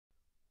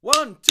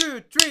1,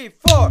 2, 3,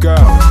 4. Go.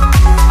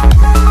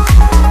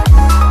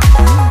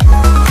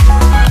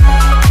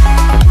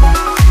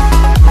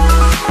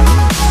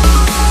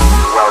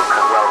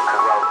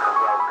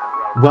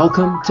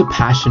 Welcome to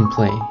Passion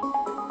Play.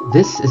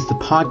 This is the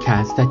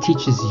podcast that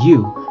teaches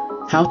you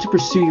how to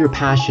pursue your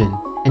passion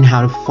and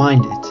how to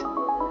find it.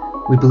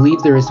 We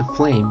believe there is a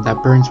flame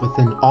that burns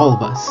within all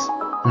of us,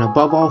 and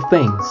above all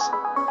things,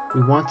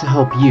 we want to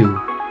help you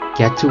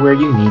get to where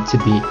you need to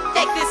be.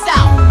 Check this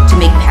out. To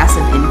make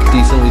passive income.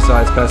 Decently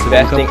sized passive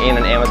Investing income. in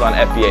an Amazon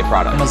FBA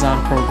product.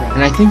 Amazon program.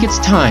 And I think it's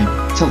time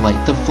to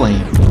light the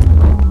flame.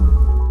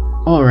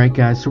 Alright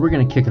guys, so we're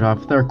going to kick it off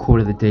with our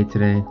quote of the day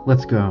today.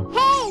 Let's go.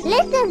 Hey,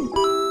 listen!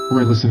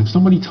 Alright, listen, if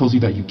somebody tells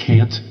you that you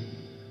can't,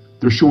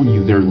 they're showing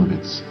you their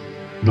limits,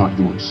 not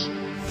yours.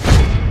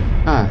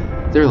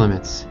 Their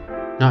limits,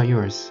 not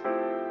yours.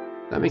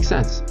 That makes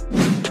sense.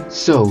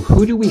 So,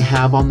 who do we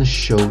have on the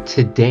show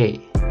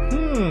today?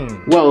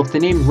 Well, if the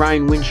name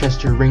Ryan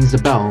Winchester rings a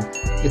bell,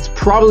 it's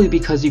probably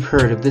because you've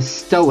heard of this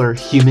stellar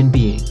human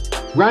being.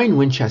 Ryan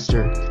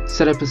Winchester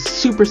set up a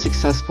super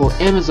successful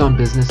Amazon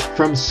business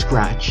from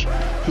scratch.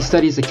 He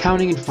studies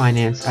accounting and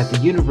finance at the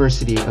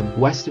University of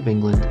West of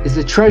England, is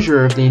the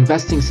treasurer of the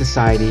Investing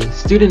Society,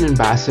 student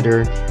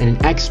ambassador, and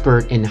an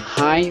expert in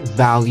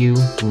high-value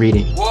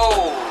reading.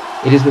 Whoa!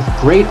 It is with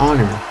great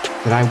honor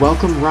that I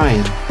welcome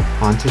Ryan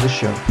onto the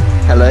show.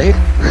 Hello.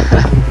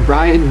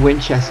 Ryan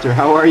Winchester,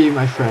 how are you,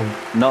 my friend?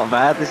 Not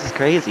bad. This is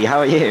crazy. How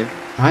are you?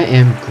 I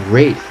am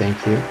great,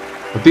 thank you.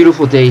 A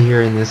beautiful day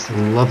here in this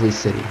lovely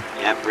city.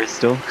 Yeah,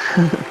 Bristol.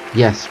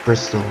 Yes,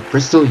 Bristol,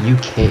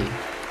 UK.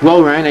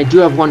 Well, Ryan, I do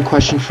have one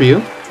question for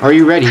you. Are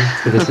you ready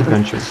for this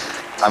adventure?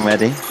 I'm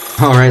ready.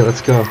 All right,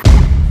 let's go.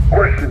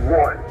 Question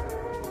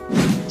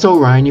 1. So,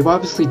 Ryan, you've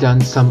obviously done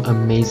some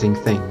amazing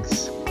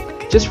things.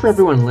 Just for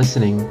everyone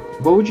listening,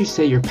 what would you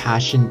say your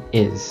passion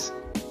is?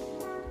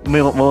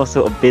 More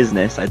sort of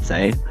business, I'd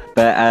say.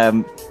 But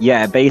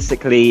yeah,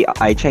 basically,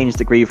 I changed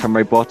degree from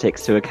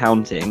robotics to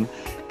accounting.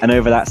 And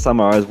over that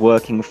summer, I was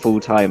working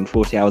full-time,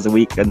 40 hours a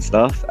week and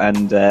stuff.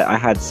 And I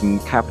had some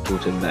capital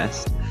to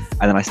invest.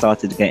 And then I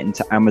started to get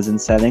into Amazon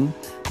selling.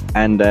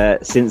 And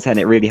since then,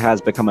 it really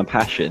has become a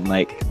passion.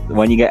 Like,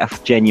 when you get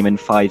a genuine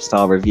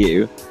 5-star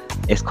review,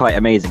 it's quite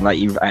amazing. Like,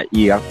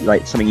 you have,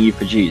 like, something you've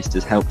produced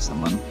has helped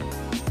someone.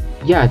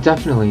 Yeah,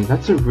 definitely.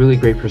 That's a really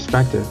great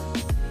perspective.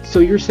 So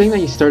you're saying that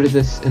you started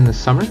this in the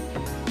summer?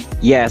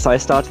 Yeah, so I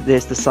started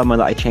this the summer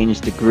that I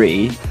changed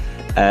degree,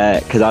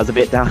 because I was a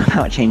bit down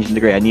about changing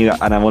degree. I knew,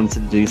 and I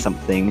wanted to do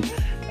something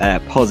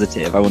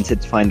positive. I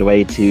wanted to find a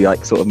way to,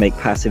 like, sort of make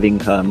passive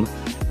income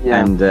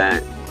and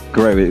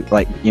grow,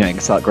 like, you know,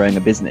 start growing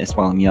a business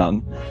while I'm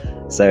young.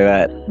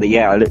 So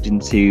yeah, I looked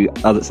into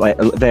others, like,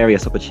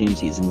 various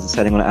opportunities, and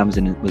selling on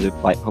Amazon was,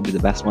 like, probably the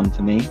best one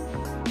for me.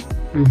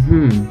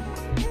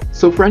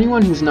 So for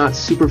anyone who's not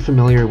super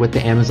familiar with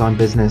the Amazon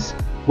business,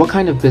 what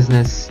kind of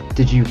business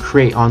did you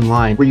create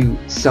online? Were you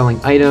selling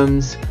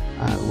items?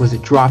 Was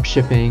it drop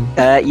shipping?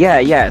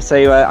 Yeah.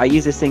 So I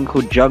use this thing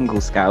called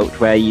Jungle Scout,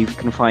 where you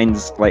can find,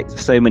 like,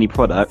 so many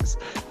products,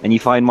 and you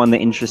find one that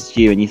interests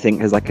you and you think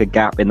there's, like, a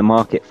gap in the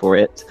market for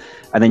it.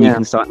 And then you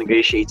can start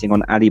negotiating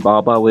on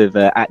Alibaba with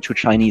actual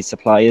Chinese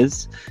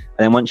suppliers.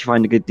 And then once you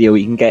find a good deal,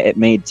 you can get it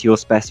made to your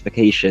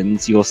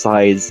specifications, your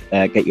size,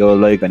 get your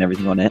logo and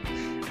everything on it.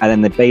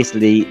 And then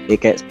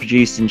it gets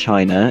produced in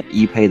China,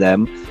 you pay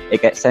them,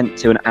 it gets sent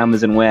to an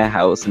Amazon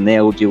warehouse, and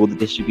they'll do all the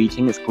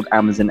distributing. It's called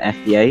Amazon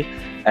FBA.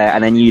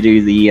 And then you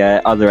do the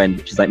other end,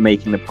 which is, like,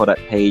 making the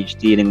product page,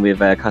 dealing with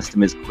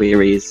customers'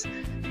 queries,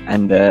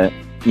 and,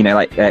 you know,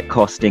 like,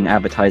 costing,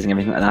 advertising,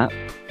 everything like that.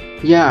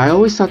 Yeah, I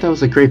always thought that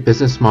was a great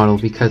business model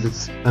because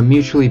it's a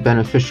mutually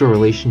beneficial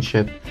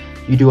relationship.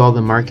 You do all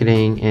the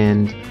marketing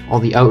and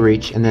all the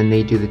outreach, and then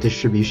they do the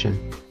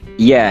distribution.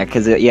 Yeah,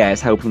 because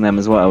it's helping them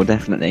as well,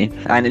 definitely.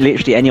 And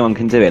literally anyone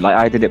can do it. Like,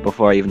 I did it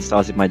before I even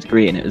started my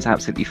degree, and it was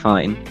absolutely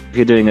fine. If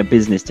you're doing a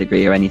business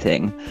degree or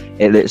anything,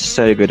 it looks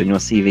so good on your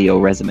CV or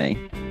resume.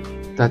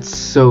 That's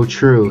so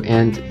true,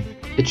 and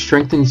it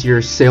strengthens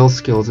your sales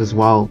skills as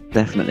well.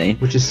 Definitely.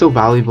 Which is so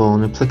valuable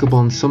and applicable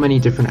in so many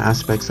different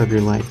aspects of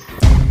your life.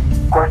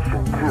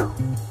 Question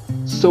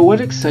 2. So what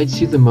excites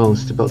you the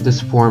most about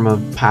this form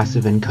of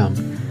passive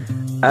income?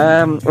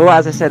 Well,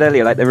 as I said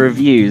earlier, like, the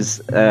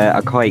reviews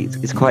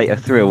it's quite a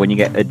thrill when you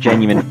get a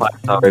genuine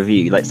 5-star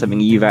review, like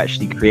something you've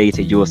actually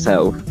created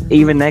yourself.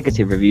 Even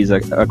negative reviews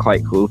are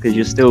quite cool because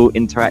you're still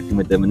interacting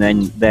with them, and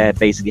then they're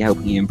basically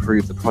helping you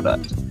improve the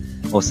product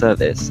or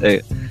service. So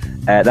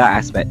that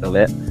aspect of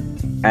it,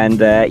 and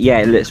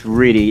yeah,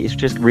 it's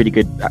just really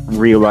good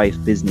real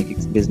life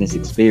business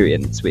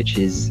experience, which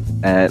is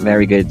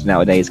very good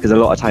nowadays. Because a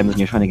lot of times when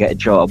you're trying to get a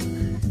job,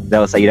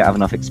 they'll say you don't have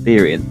enough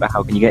experience, but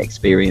how can you get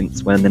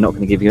experience when they're not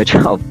going to give you a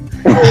job?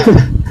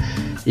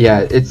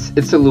 Yeah,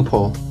 it's a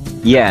loophole.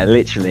 Yeah,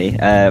 literally.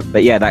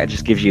 But yeah, that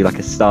just gives you, like,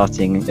 a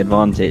starting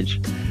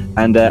advantage.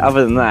 And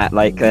other than that,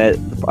 like, I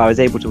was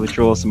able to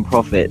withdraw some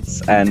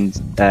profits, and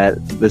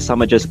the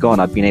summer just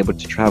gone, I've been able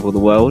to travel the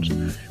world,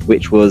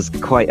 which was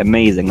quite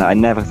amazing. That I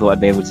never thought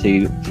I'd be able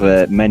to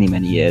for many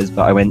years,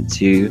 but I went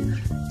to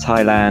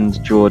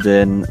Thailand,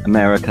 Jordan,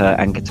 America,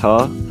 and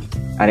Qatar.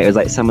 And it was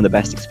like some of the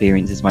best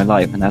experiences of my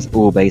life, and that's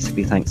all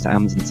basically thanks to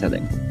Amazon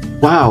selling.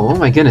 Wow, oh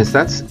my goodness,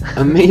 that's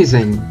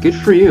amazing. Good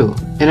for you.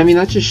 And I mean,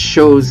 that just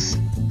shows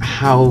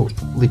how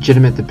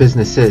legitimate the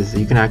business is.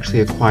 You can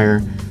actually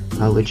acquire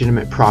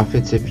legitimate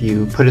profits if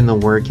you put in the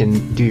work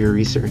and do your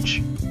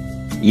research.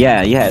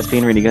 Yeah, it's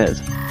been really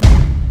good.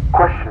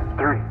 Question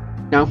 3.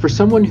 Now, for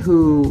someone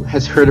who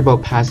has heard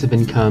about passive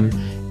income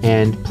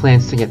and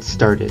plans to get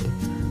started,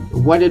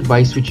 what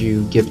advice would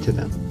you give to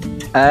them?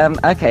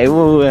 Okay,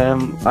 well,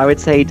 I would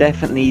say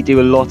definitely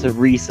do a lot of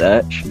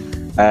research.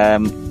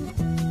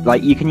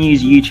 Like, you can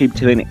use YouTube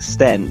to an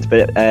extent,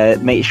 but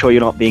make sure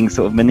you're not being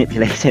sort of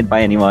manipulated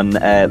by anyone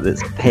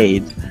that's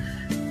paid.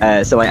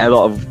 So, like, a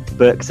lot of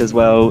books as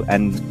well,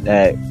 and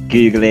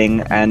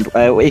Googling. And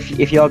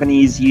if you are going to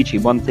use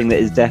YouTube, one thing that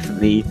is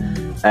definitely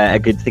a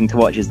good thing to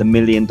watch is the $1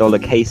 Million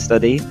Case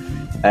Study.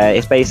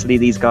 It's basically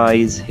these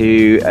guys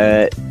who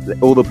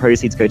all the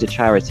proceeds go to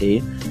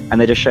charity, and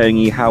they're just showing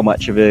you how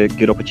much of a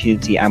good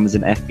opportunity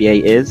Amazon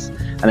FBA is,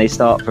 and they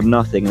start from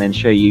nothing and then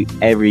show you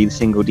every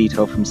single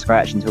detail from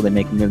scratch until they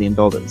make $1 million.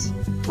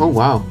 Oh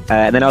wow.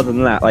 And then other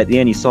than that, like, the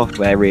only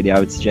software really I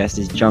would suggest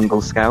is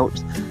Jungle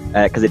Scout,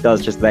 because it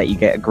does just let you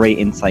get a great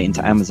insight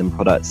into Amazon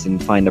products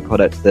and find a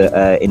product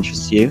that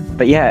interests you.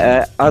 But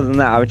yeah, other than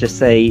that, I would just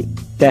say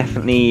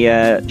definitely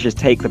just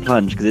take the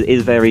plunge, because it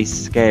is very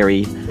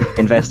scary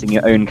investing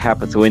your own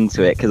capital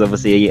into it, because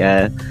obviously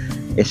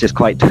it's just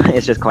quite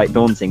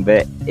daunting.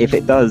 But if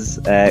it does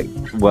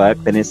work,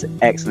 then it's an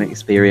excellent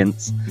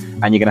experience,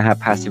 and you're going to have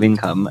passive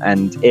income.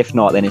 And if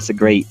not, then it's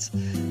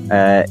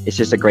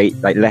just a great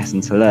like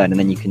lesson to learn, and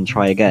then you can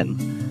try again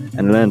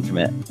and learn from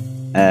it.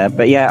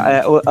 But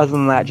yeah, other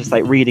than that, just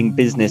like reading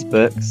business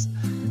books,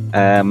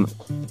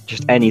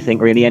 just anything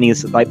really. Any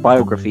like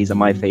biographies are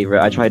my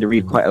favorite. I try to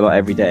read quite a lot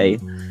every day,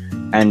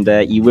 and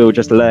you will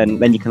just learn.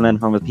 Then you can learn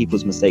from other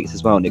people's mistakes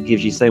as well, and it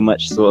gives you so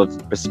much sort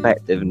of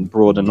perspective and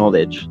broader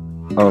knowledge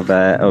of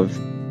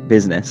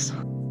business.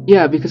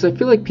 Yeah, because I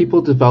feel like people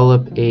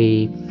develop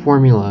a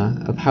formula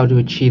of how to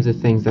achieve the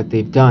things that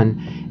they've done,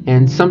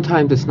 and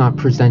sometimes it's not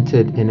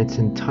presented in its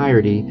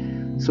entirety.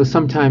 So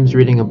sometimes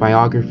reading a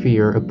biography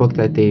or a book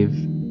that they've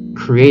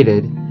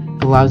created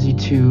allows you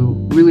to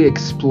really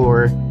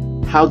explore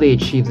how they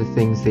achieved the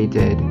things they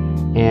did,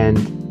 and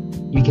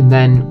you can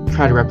then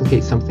try to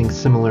replicate something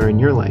similar in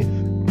your life.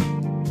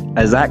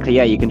 Exactly,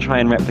 yeah, you can try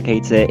and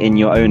replicate it in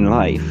your own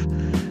life.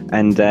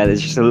 And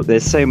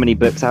there's so many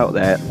books out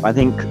there. I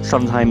think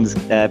sometimes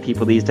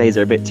people these days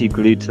are a bit too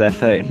glued to their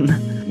phone.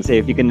 So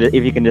if you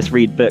can just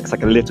read books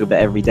like a little bit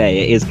every day,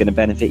 it is going to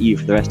benefit you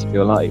for the rest of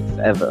your life,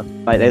 ever.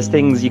 Like, there's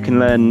things you can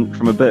learn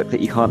from a book that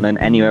you can't learn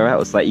anywhere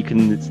else. Like, you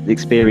can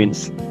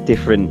experience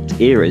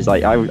different eras.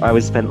 Like, I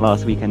was spent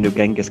last weekend with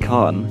Genghis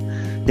Khan,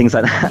 things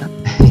like that.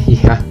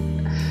 Yeah,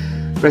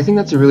 but I think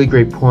that's a really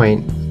great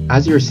point.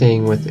 As you were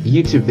saying, with a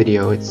YouTube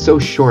video, it's so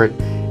short,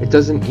 it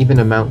doesn't even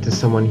amount to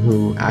someone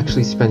who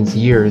actually spends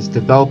years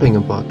developing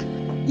a book.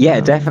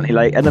 Yeah, definitely.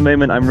 Like, at the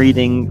moment I'm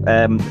reading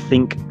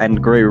Think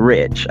and Grow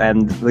Rich,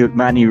 and the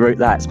man who wrote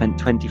that spent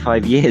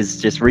 25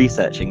 years just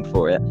researching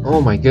for it.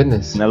 Oh my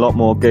goodness. And a lot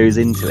more goes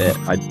into it,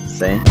 I'd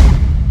say.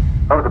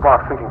 Out of the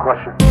box thinking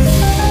question.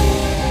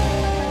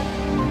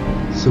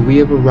 So we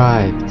have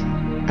arrived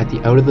at the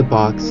out of the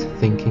box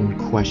thinking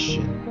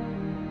question,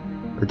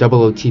 or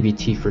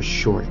OOTBT for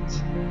short.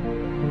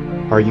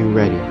 Are you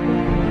ready?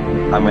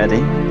 I'm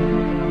ready.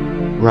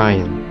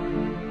 Ryan,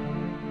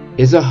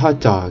 is a hot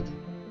dog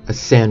a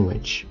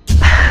sandwich?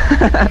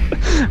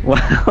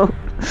 Well,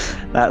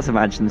 that's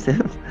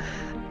imaginative.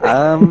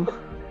 Well,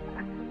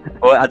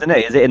 I don't know,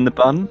 is it in the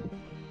bun?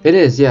 It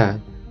is, yeah.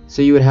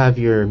 So you would have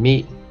your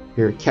meat,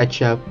 your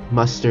ketchup,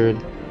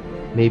 mustard,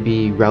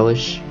 maybe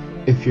relish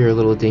if you're a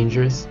little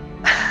dangerous.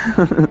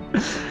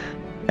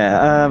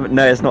 Yeah,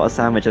 no, it's not a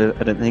sandwich, I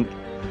don't think.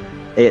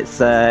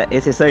 It's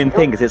its own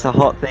thing, because it's a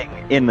hot thing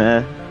in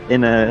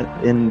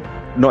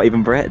not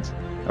even bread,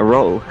 a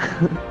roll.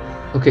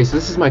 Okay, so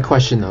this is my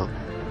question though.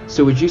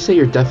 So would you say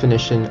your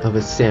definition of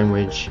a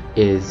sandwich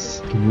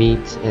is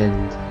meat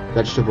and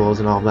vegetables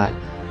and all that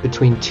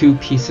between two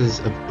pieces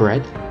of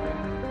bread?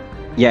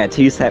 Yeah,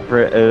 two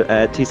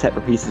separate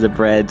pieces of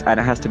bread, and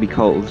it has to be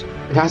cold.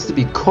 It has to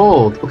be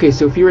cold. Okay,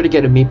 so if you were to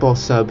get a meatball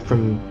sub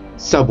from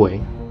Subway,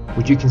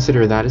 would you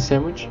consider that a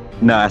sandwich?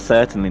 No,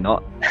 certainly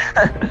not.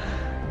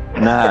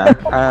 Nah.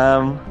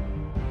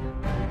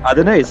 I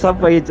don't know.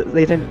 Subway, it's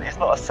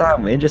not a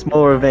sandwich. It's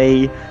more of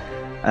a.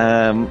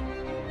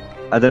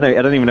 I don't know.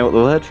 I don't even know what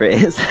the word for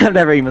it is. I've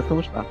never even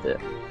thought about it.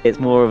 It's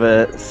more of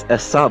a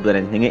sub than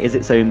anything. It is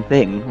its own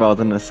thing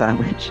rather than a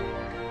sandwich.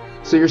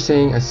 So you're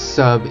saying a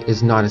sub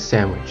is not a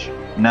sandwich?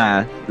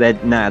 Nah, they're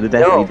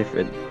definitely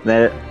different.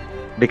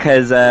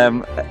 Because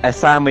a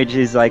sandwich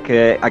is like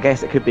I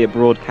guess it could be a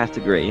broad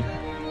category.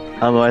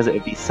 Otherwise, it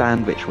would be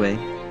Sandwich Way,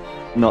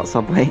 not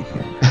Subway.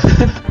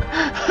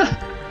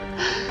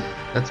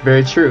 That's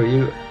very true.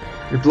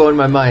 You're blowing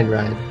my mind,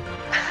 Ryan.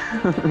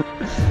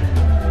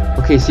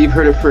 Okay, so you've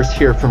heard it first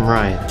here from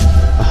Ryan.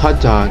 A hot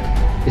dog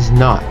is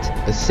not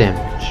a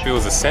sandwich. If it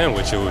was a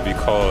sandwich, it would be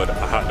called a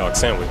hot dog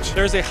sandwich.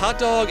 There's a hot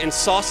dog and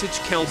sausage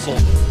council.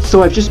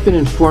 So I've just been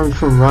informed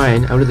from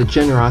Ryan, out of the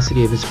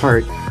generosity of his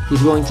heart,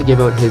 he's willing to give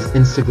out his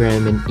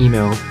Instagram and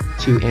email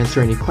to answer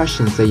any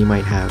questions that you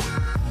might have.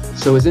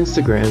 So his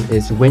Instagram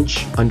is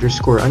winch__,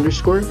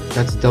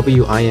 that's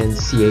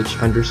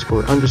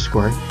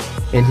WINCH__,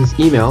 and his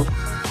email,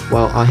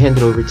 well, I'll hand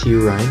it over to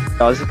you, Ryan.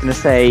 I was just going to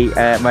say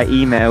my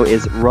email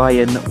is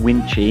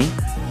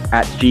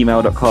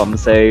ryanwinchy@gmail.com.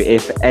 So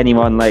if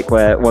anyone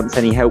wants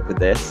any help with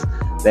this,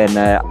 then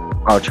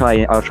I'll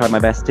try my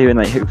best too, and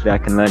hopefully I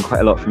can learn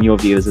quite a lot from your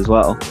viewers as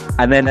well.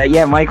 And then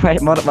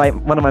one of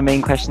my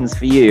main questions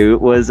for you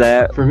was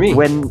for me,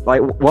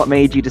 what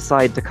made you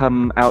decide to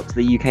come out to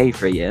the UK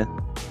for a year?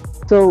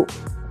 So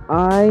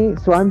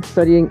I'm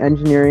studying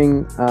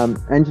engineering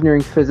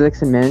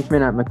physics and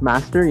management at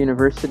McMaster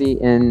University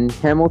in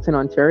Hamilton,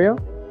 Ontario,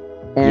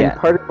 and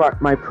part of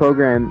my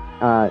program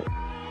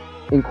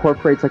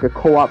incorporates like a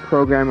co-op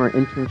program or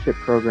internship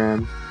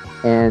program,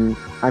 and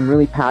I'm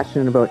really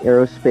passionate about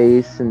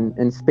aerospace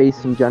and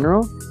space in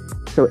general.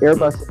 So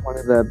Airbus is one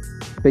of the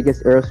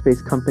biggest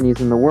aerospace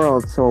companies in the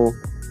world, so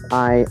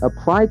I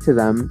applied to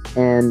them,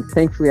 and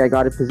thankfully I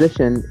got a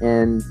position,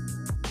 and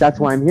that's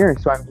why I'm here.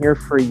 So I'm here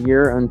for a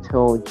year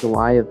until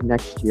July of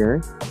next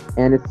year,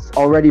 and it's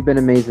already been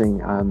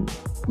amazing.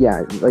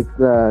 Like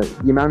the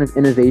amount of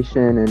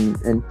innovation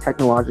and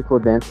technological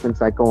advancements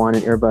that go on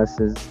in Airbus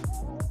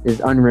is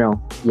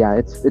unreal. Yeah,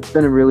 it's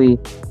been a really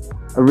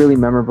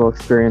memorable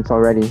experience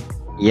already.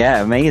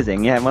 Yeah,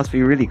 amazing. Yeah, it must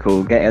be really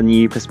cool. Get a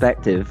new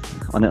perspective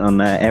on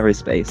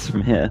aerospace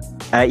from here.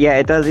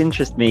 It does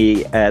interest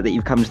me that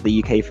you've come to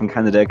the UK from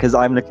Canada, because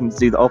I'm looking to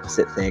do the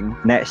opposite thing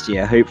next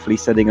year, hopefully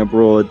studying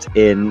abroad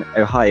in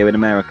Ohio in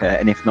America,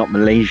 and if not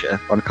Malaysia.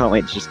 I can't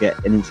wait to just get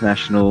an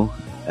international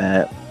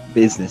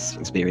business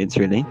experience,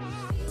 really.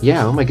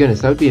 Yeah, oh my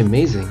goodness, that would be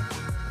amazing.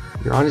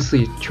 You're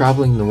honestly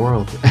traveling the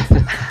world.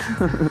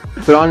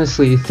 But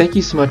honestly, thank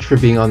you so much for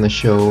being on the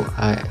show.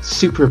 I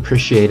super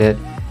appreciate it.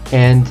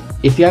 And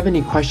if you have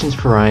any questions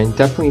for Ryan,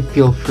 definitely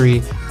feel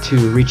free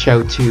to reach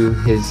out to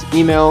his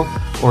email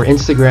or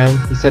Instagram.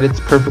 He said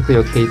it's perfectly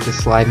okay to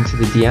slide into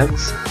the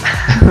DMs.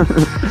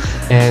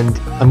 And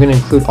I'm going to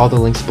include all the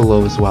links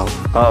below as well.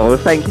 Oh, well,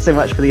 thank you so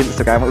much for the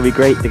Instagram. It would be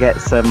great to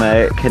get some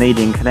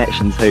Canadian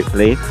connections,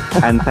 hopefully.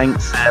 And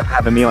thanks for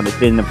having me on. It's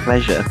been a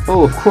pleasure.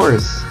 Oh, of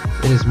course.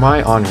 It is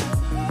my honor.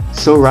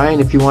 So, Ryan,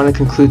 if you want to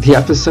conclude the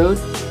episode,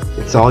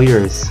 it's all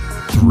yours.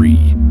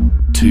 3,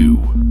 2,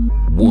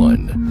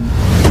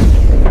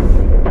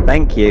 1.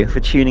 Thank you for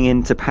tuning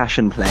in to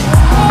Passion Play.